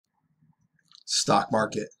Stock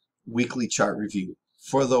market weekly chart review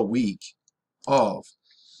for the week of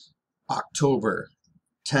October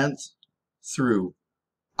 10th through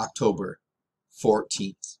October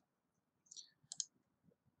 14th.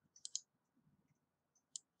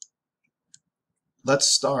 Let's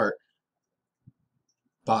start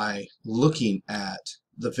by looking at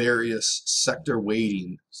the various sector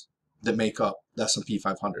weightings that make up the S&P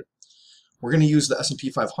 500. We're going to use the S&P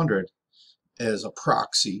 500 as a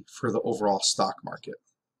proxy for the overall stock market.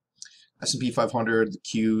 S&P 500, the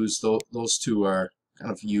Qs, those two are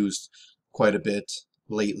kind of used quite a bit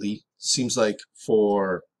lately. Seems like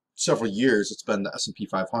for several years it's been the S&P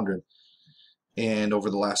 500, and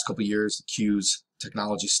over the last couple of years the Qs,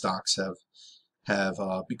 technology stocks, have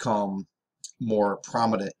become more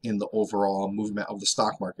prominent in the overall movement of the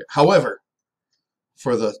stock market. However,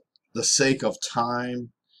 for the sake of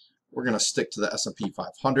time, we're going to stick to the S&P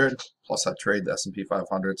 500. Plus, I trade the S&P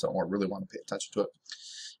 500, so I don't really want to pay attention to it.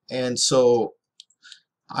 And so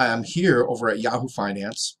I am here over at Yahoo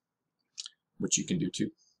Finance, which you can do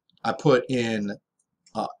too. I put in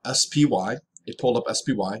SPY. It pulled up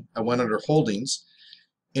SPY. I went under holdings,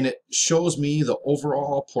 and it shows me the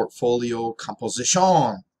overall portfolio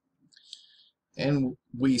composition. And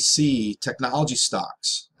we see technology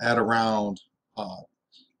stocks at around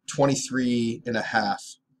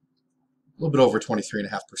 23.5%, a little bit over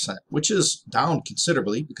 23.5%, which is down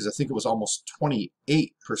considerably because I think it was almost 28%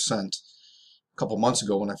 a couple months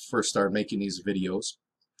ago when I first started making these videos,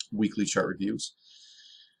 weekly chart reviews.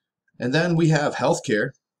 And then we have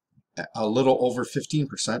healthcare at a little over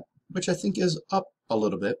 15%, which I think is up a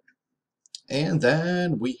little bit. And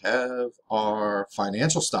then we have our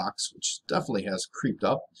financial stocks, which definitely has creeped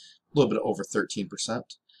up a little bit over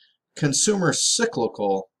 13%. Consumer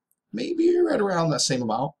cyclical, maybe right around that same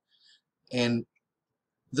amount. And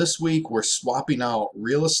this week we're swapping out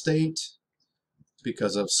real estate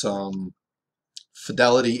because of some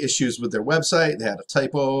Fidelity issues with their website. They had a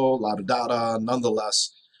typo, a lot of data.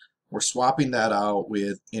 Nonetheless, we're swapping that out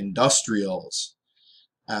with industrials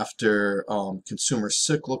after consumer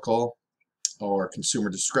cyclical or consumer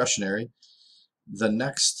discretionary. The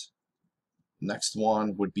next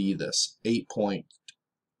one would be this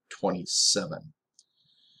 8.27.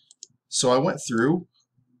 So I went through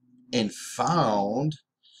and found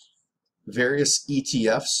various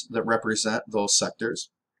ETFs that represent those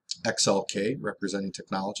sectors. XLK representing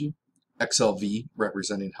technology, XLV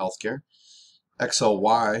representing healthcare,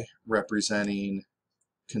 XLY representing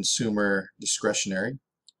consumer discretionary,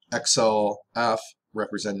 XLF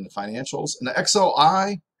representing the financials, and the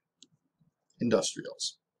XLI,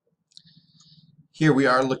 industrials. Here we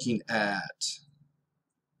are looking at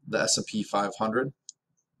the S&P 500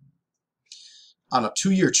 on a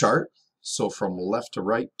 2-year chart, so from left to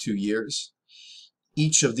right, 2 years.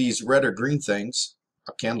 Each of these red or green things,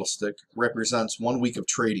 a candlestick, represents 1 week of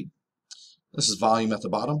trading. This is volume at the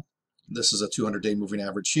bottom. This is a 200-day moving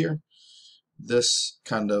average here. This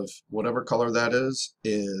kind of whatever color that is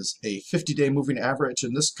a 50-day moving average,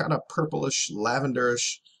 and this kind of purplish,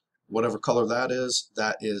 lavenderish, whatever color that is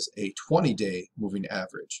a 20-day moving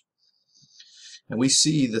average. And we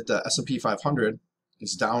see that the S&P 500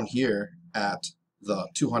 is down here at the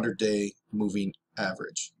 200-day moving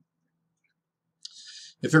average.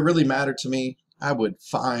 If it really mattered to me, I would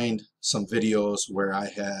find some videos where I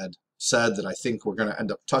had said that I think we're going to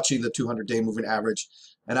end up touching the 200-day moving average,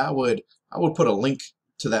 and I would put a link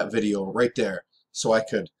to that video right there so I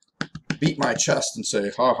could beat my chest and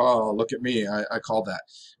say, ha ha, look at me, I called that.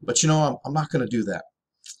 But you know, I'm not going to do that.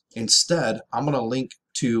 Instead, I'm going to link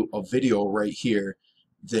to a video right here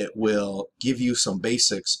that will give you some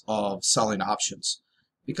basics of selling options,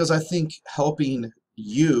 because I think helping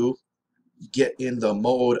you get in the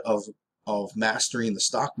mode of mastering the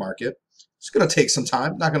stock market, it's going to take some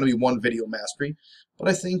time. Not going to be one video mastery, but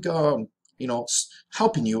I think you know,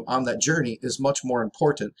 helping you on that journey is much more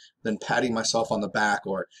important than patting myself on the back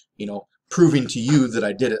or, you know, proving to you that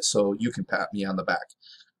I did it so you can pat me on the back.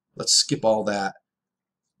 Let's skip all that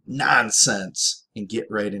nonsense and get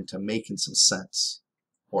right into making some sense,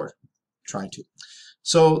 or trying to.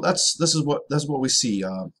 So this is what we see,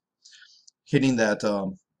 hitting that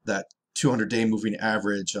that 200-day moving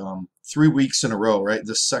average 3 weeks in a row, right?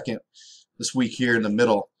 This week here in the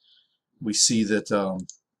middle, we see that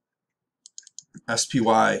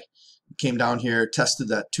SPY came down here, tested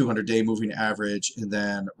that 200-day moving average, and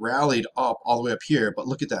then rallied up all the way up here. But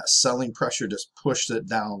look at that, selling pressure just pushed it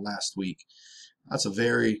down last week. That's a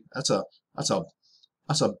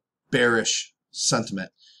bearish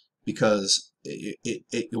sentiment, because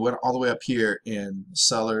it went all the way up here, and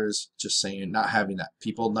sellers just saying, not having that,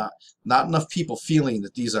 people not enough people feeling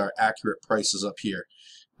that these are accurate prices up here.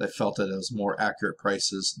 They felt it as more accurate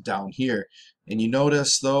prices down here. And you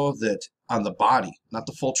notice though that on the body, not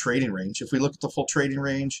the full trading range, if we look at the full trading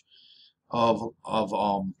range of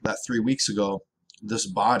that 3 weeks ago, this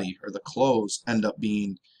body or the close end up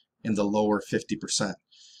being in the lower 50%.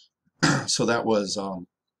 So that was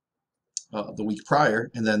the week prior.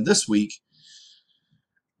 And then this week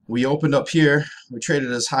we opened up here, we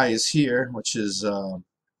traded as high as here, which is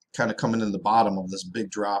kind of coming in the bottom of this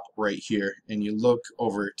big drop right here, and you look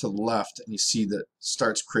over to the left and you see that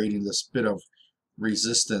starts creating this bit of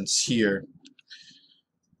resistance here.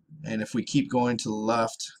 And if we keep going to the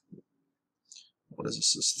left, what is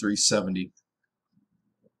this? This is 370.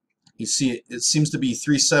 You see it seems to be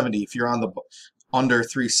 370. If you're on the under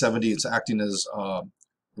 370, it's acting as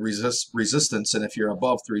resistance, and if you're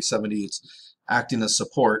above 370, it's acting as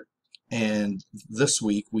support. And this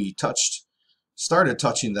week we started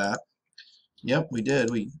touching that. Yep, we did.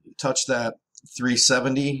 We touched that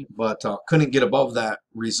 370, but couldn't get above that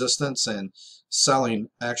resistance, and selling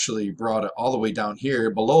actually brought it all the way down here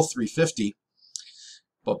below 350,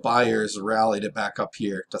 but buyers rallied it back up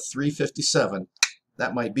here to 357.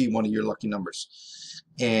 That might be one of your lucky numbers.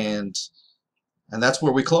 And that's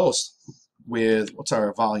where we closed with, what's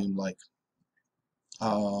our volume like?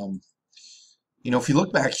 You know, if you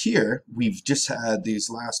look back here, we've just had these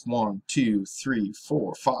last 1, 2, 3,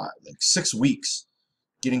 4, 5, like 6 weeks,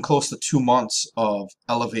 getting close to 2 months of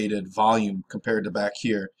elevated volume compared to back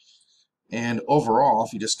here. And overall,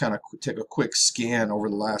 if you just kind of take a quick scan over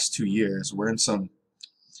the last 2 years, we're in some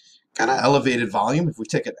kind of elevated volume. If we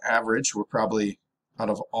take an average, we're probably, out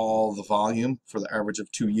of all the volume for the average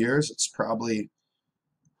of 2 years, it's probably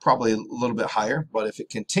a little bit higher. But if it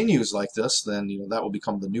continues like this, then you know that will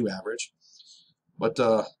become the new average. But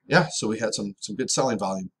yeah, so we had some good selling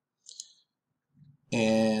volume.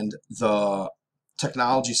 And the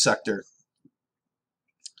technology sector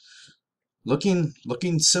looking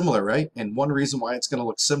similar, right? And one reason why it's going to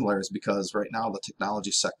look similar is because right now the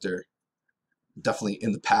technology sector definitely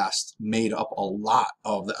in the past made up a lot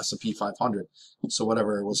of the S&P 500. So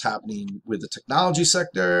whatever was happening with the technology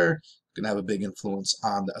sector going to have a big influence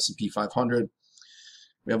on the S&P 500.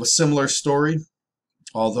 We have a similar story,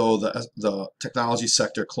 although the technology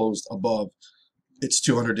sector closed above its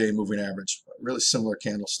 200-day moving average. Really similar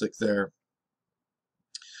candlestick there.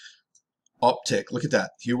 Uptick, look at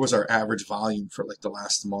that. Here was our average volume for like the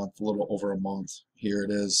last month, a little over a month. Here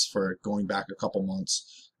it is for going back a couple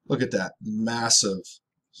months. Look at that, massive.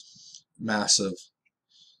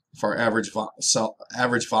 If our average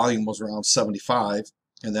volume was around 75,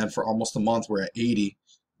 and then for almost a month we're at 80,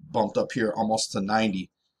 bumped up here almost to 90.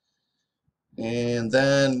 And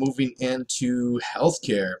then moving into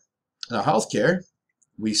healthcare. Now healthcare,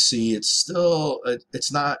 we see it's still,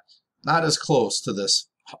 it's not as close to this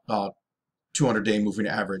 200-day moving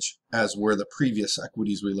average as were the previous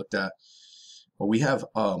equities we looked at. But we have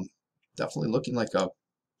definitely looking like a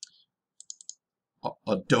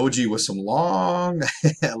doji with some long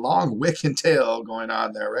wick and tail going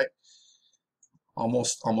on there, right?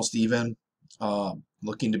 Almost even.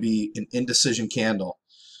 Looking to be an indecision candle.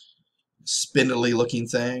 Spindly looking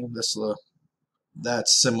thing.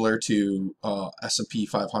 That's similar to S&P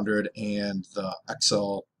 500 and the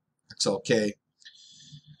XLK.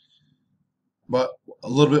 But a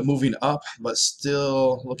little bit moving up, but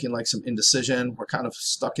still looking like some indecision. We're kind of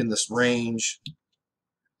stuck in this range.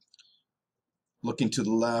 Looking to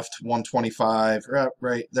the left, 125,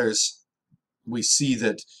 right there's, we see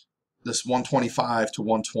that this 125 to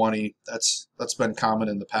 120, that's been common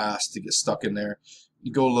in the past to get stuck in there.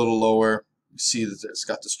 You go a little lower, you see that it's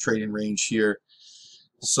got this trading range here.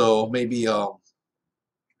 So maybe the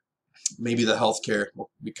healthcare will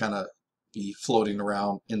be floating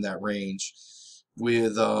around in that range.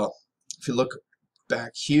 With if you look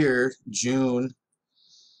back here, June,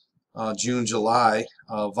 July,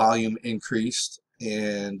 volume increased,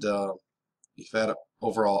 and you've had an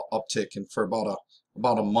overall uptick, and for about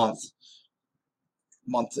a month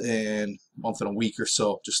and a week or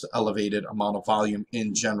so, just an elevated amount of volume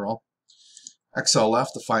in general. XLF,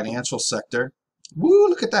 the financial sector. Woo,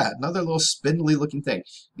 look at that, another little spindly looking thing.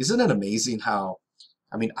 Isn't it amazing how,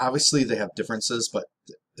 I mean, obviously they have differences, but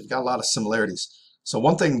they've got a lot of similarities. So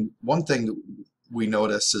one thing we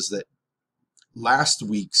notice is that last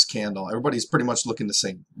week's candle, everybody's pretty much looking the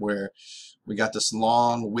same, where we got this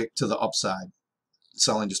long wick to the upside.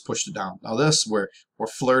 Selling just pushed it down. Now this, we're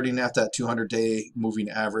flirting at that 200-day moving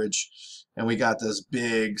average, and we got this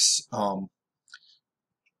big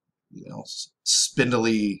you know,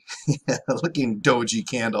 spindly looking doji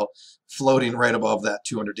candle floating right above that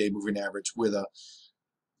 200-day moving average with a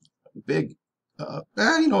big,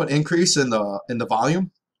 you know, an increase in the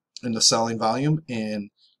volume, in the selling volume, and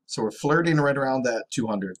so we're flirting right around that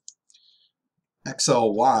 200.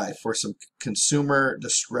 XLY for some consumer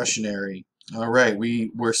discretionary. All right,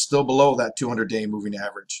 we're still below that 200-day moving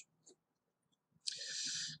average,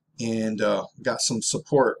 and got some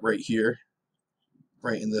support right here,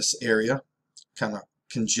 right in this area, kind of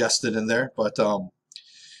congested in there, but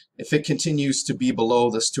if it continues to be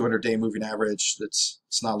below this 200-day moving average, it's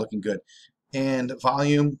not looking good. And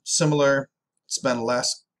volume, similar. It's been the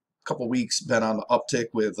last couple weeks been on the uptick,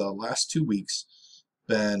 with the last 2 weeks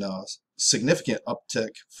been a significant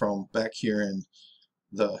uptick from back here in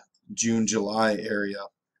the June, July area,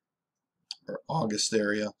 or August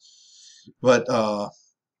area. But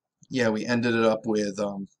yeah, we ended it up with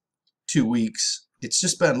 2 weeks. It's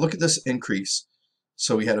just been, look at this increase.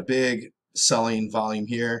 So we had a big selling volume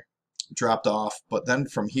here, dropped off, but then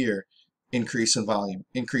from here, increase in volume,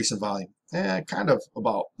 kind of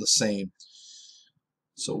about the same.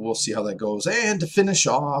 So we'll see how that goes. And to finish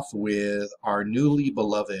off with our newly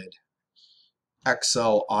beloved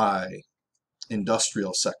XLI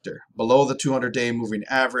industrial sector, below the 200-day moving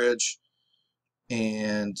average.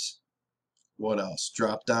 And what else?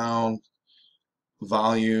 Drop down,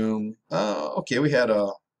 volume. Okay, we had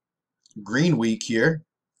a green week here,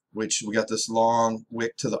 which we got this long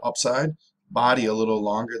wick to the upside, body a little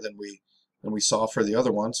longer than we saw for the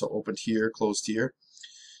other one. So opened here, closed here,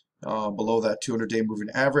 below that 200-day moving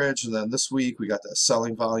average. And then this week we got that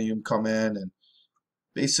selling volume come in and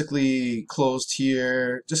basically closed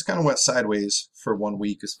here, just kind of went sideways for 1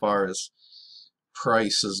 week as far as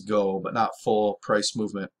prices go, but not full price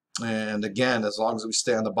movement. And again, as long as we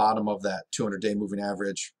stay on the bottom of that 200-day moving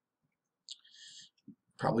average,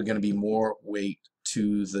 probably going to be more weight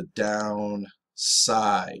to the downside.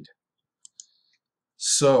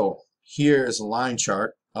 So here is a line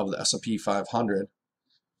chart of the S&P 500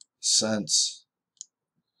 since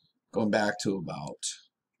going back to about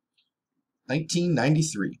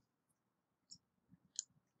 1993.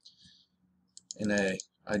 And I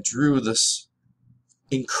drew this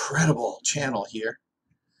incredible channel here.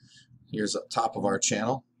 Here's the top of our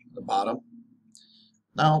channel, the bottom.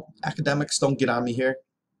 Now, academics, don't get on me here.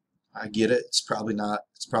 I get it. It's probably not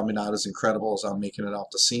as incredible as I'm making it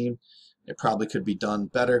out to seem. It probably could be done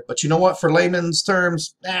better. But you know what? For layman's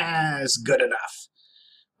terms, it's good enough.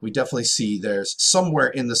 We definitely see there's somewhere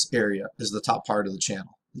in this area is the top part of the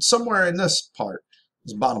channel. And somewhere in this part,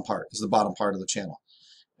 this bottom part, is the bottom part of the channel.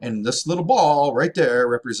 And this little ball right there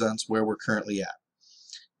represents where we're currently at.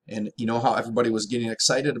 And you know how everybody was getting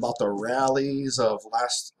excited about the rallies of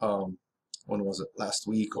last, when was it, last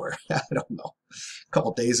week, or I don't know, a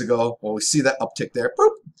couple days ago? Well, we see that uptick there,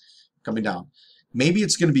 boop, coming down. Maybe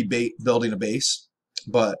it's going to be building a base,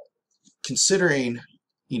 but considering,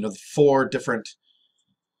 you know, the 4 different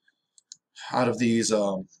out of these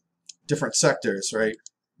different sectors, right?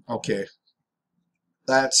 Okay,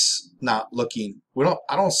 that's not looking.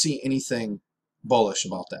 I don't see anything bullish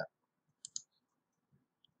about that.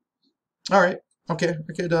 All right, okay,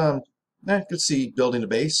 I could see building a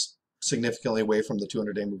base significantly away from the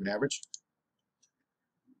 200-day moving average.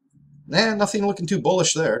 Nothing looking too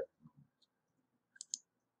bullish there.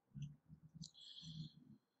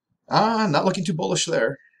 Not looking too bullish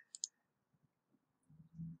there.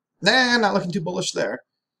 Not looking too bullish there.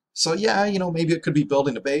 So yeah, you know, maybe it could be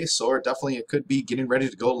building a base, or definitely it could be getting ready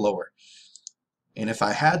to go lower. And if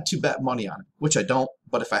I had to bet money on it, which I don't,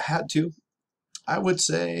 but if I had to, I would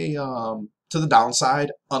say to the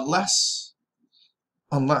downside, unless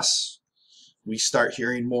we start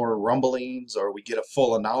hearing more rumblings, or we get a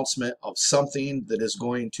full announcement of something that is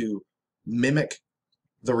going to mimic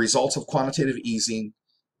the results of quantitative easing,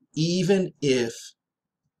 even if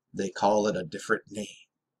they call it a different name.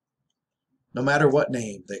 No matter what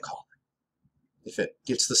name they call it, if it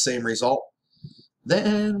gets the same result,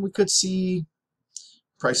 then we could see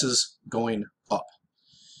prices going up.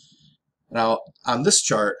 Now, on this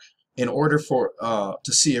chart, in order for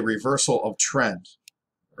to see a reversal of trend,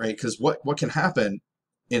 right? Because what can happen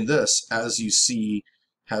in this, as you see,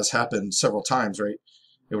 has happened several times, right?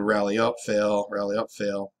 It would rally up, fail, rally up,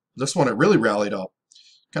 fail. This one, it really rallied up,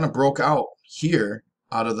 kind of broke out here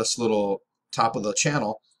out of this little top of the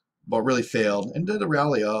channel, but really failed, and did a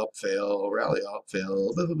rally up, fail,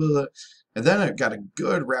 blah, blah, blah. And then it got a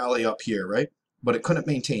good rally up here, right? But it couldn't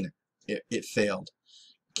maintain it. It failed.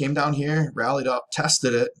 Came down here, rallied up,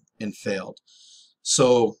 tested it, and failed.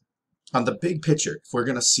 So on the big picture, if we're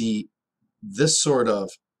going to see this sort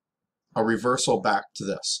of a reversal back to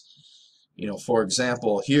this, You know, for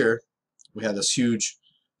example, here we had this huge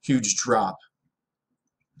drop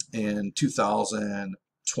in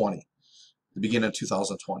 2020, the beginning of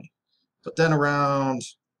 2020. But then around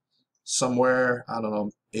somewhere, I don't know,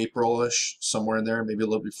 April-ish, somewhere in there, maybe a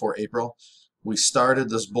little before April, we started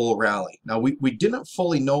this bull rally. Now, we didn't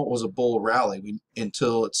fully know it was a bull rally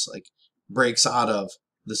until it's like breaks out of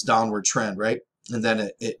this downward trend, right? And then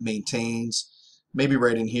it maintains. Maybe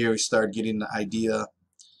right in here we started getting the idea,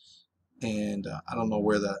 and I don't know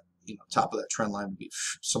where the top of that trend line would be,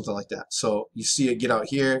 something like that. So you see it get out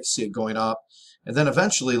here, see it going up, and then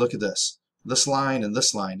eventually look at this line and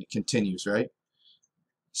this line, it continues, right?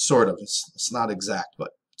 Sort of. It's not exact,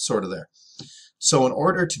 but sort of there. So in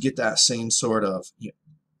order to get that same sort of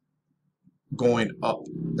going up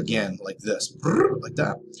again like this, like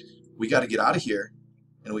that, we got to get out of here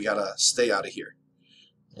and we got to stay out of here.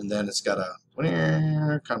 And then it's got to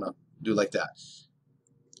kind of do like that.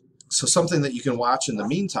 So something that you can watch in the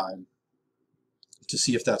meantime to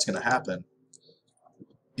see if that's going to happen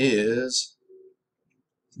is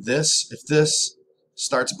this. If this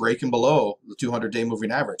starts breaking below the 200-day moving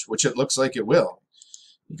average, which it looks like it will,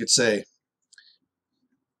 you could say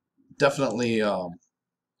definitely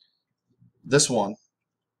this one,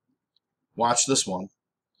 watch this one,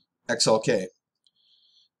 XLK.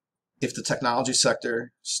 If the technology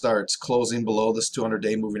sector starts closing below this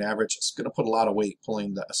 200-day moving average, it's going to put a lot of weight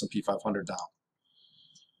pulling the S&P 500 down.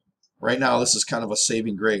 Right now, this is kind of a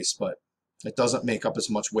saving grace, but it doesn't make up as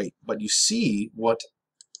much weight. But you see what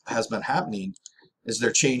has been happening is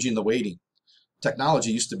they're changing the weighting. Technology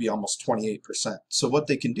used to be almost 28%. So what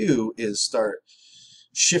they can do is start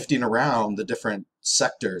shifting around the different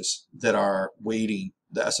sectors that are weighting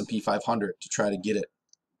the S&P 500 to try to get it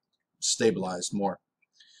stabilized more.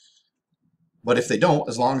 But if they don't,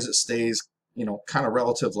 as long as it stays, kind of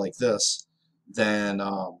relative like this, then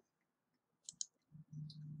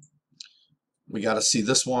we got to see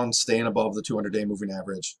this one staying above the 200-day moving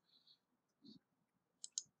average.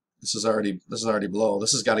 This is already below.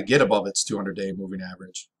 This has got to get above its 200-day moving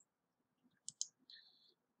average.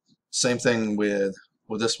 Same thing with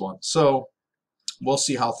this one. So we'll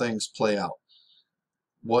see how things play out.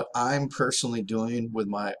 What I'm personally doing with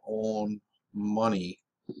my own money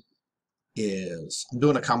is I'm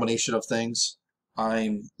doing a combination of things.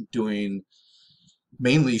 I'm doing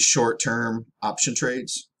mainly short-term option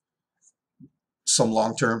trades, some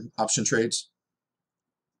long-term option trades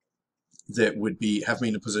that would have me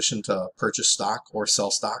in a position to purchase stock or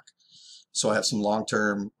sell stock. So I have some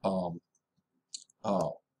long-term on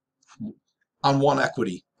one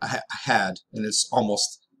equity I had, and it's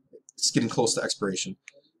getting close to expiration,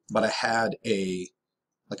 but I had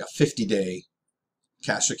like a 50-day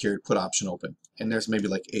cash secured put option open, and there's maybe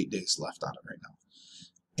like 8 days left on it right now.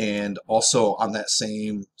 And also on that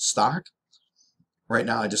same stock right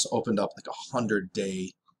now, I just opened up like a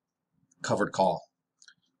 100-day covered call.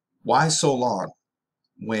 Why so long?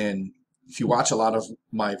 When if you watch a lot of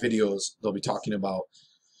my videos, they'll be talking about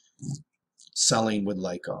selling with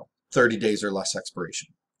like 30 days or less expiration.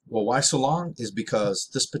 Well, why so long is because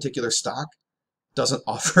this particular stock doesn't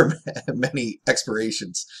offer many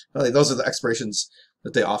expirations. Those are the expirations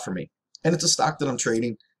that they offer me, and it's a stock that I'm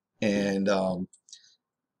trading. And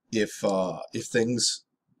if things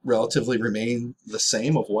relatively remain the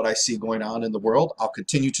same of what I see going on in the world, I'll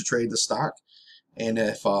continue to trade the stock. And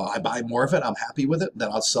if I buy more of it, I'm happy with it. Then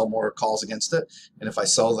I'll sell more calls against it. And if I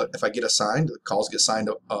get assigned, the calls get signed,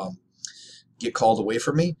 get called away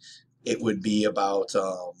from me, it would be about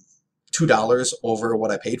 $2 over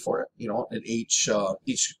what I paid for it. And each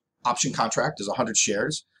option contract is 100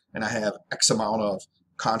 shares, and I have X amount of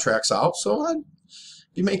contracts out, so I'd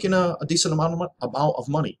be making a decent amount of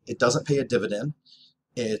money. It doesn't pay a dividend.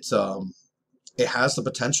 It has the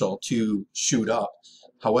potential to shoot up.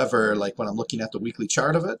 However, like when I'm looking at the weekly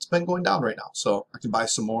chart of it, it's been going down right now, so I can buy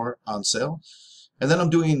some more on sale. And then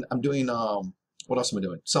I'm doing what else am I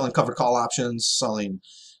doing? Selling covered call options, selling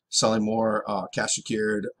more cash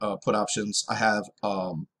secured put options. I have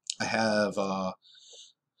a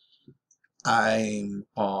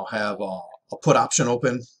put option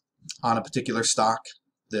open on a particular stock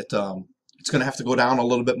that it's going to have to go down a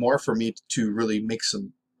little bit more for me to really make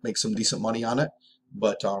some decent money on it.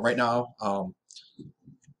 But right now,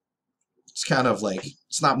 it's kind of like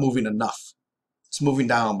it's not moving enough. It's moving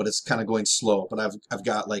down, but it's kind of going slow. But I've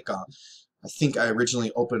got like I think I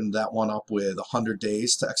originally opened that one up with 100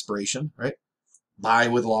 days to expiration, right? Buy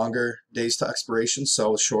with longer days to expiration,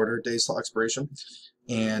 sell with shorter days to expiration.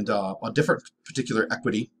 And a different particular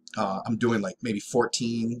equity, I'm doing like maybe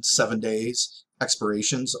 7 days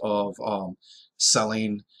expirations of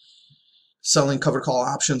selling selling covered call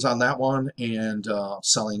options on that one, and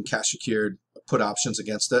selling cash secured put options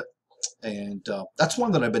against it. And that's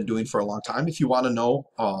one that I've been doing for a long time. If you want to know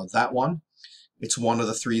that one, it's one of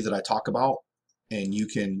the three that I talk about, and you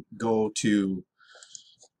can go to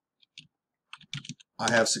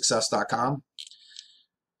ihavesuccess.com,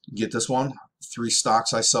 get this one. 3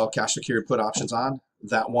 stocks I sell cash secured put options on.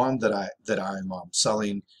 That one that I'm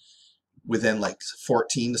selling within like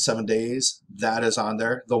 14 to 7 days, that is on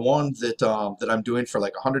there. The one that I'm doing for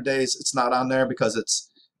like 100 days, it's not on there because it's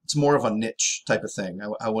more of a niche type of thing.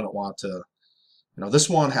 I wouldn't want to, you know, this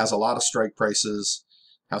one has a lot of strike prices,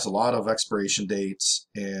 has a lot of expiration dates,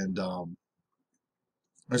 and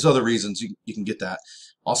there's other reasons you can get that.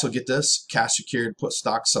 Also get this cash secured put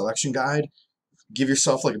stock selection guide. Give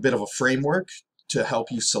yourself like a bit of a framework to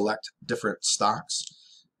help you select different stocks.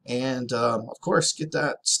 And of course, get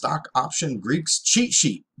that stock option Greeks cheat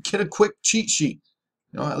sheet. Get a quick cheat sheet.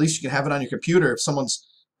 You know, at least you can have it on your computer. If someone's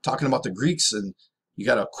talking about the Greeks and you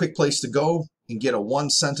got a quick place to go and get a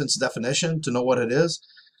 1-sentence definition to know what it is,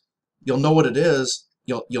 you'll know what it is.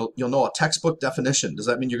 You'll know a textbook definition. Does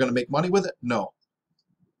that mean you're going to make money with it? No.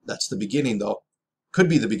 That's the beginning, though. Could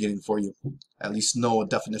be the beginning for you. At least know a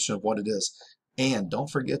definition of what it is. And don't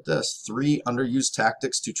forget this: 3 underused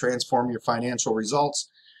tactics to transform your financial results.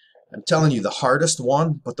 I'm telling you, the hardest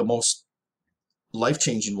one, but the most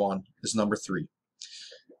life-changing one, is number 3.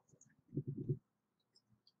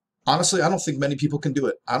 Honestly, I don't think many people can do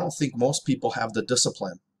it. I don't think most people have the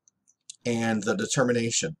discipline and the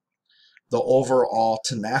determination, the overall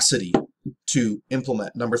tenacity to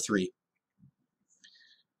implement number 3.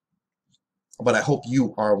 But I hope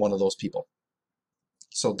you are one of those people.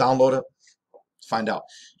 So download it, find out.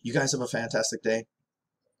 You guys have a fantastic day.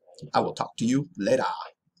 I will talk to you later.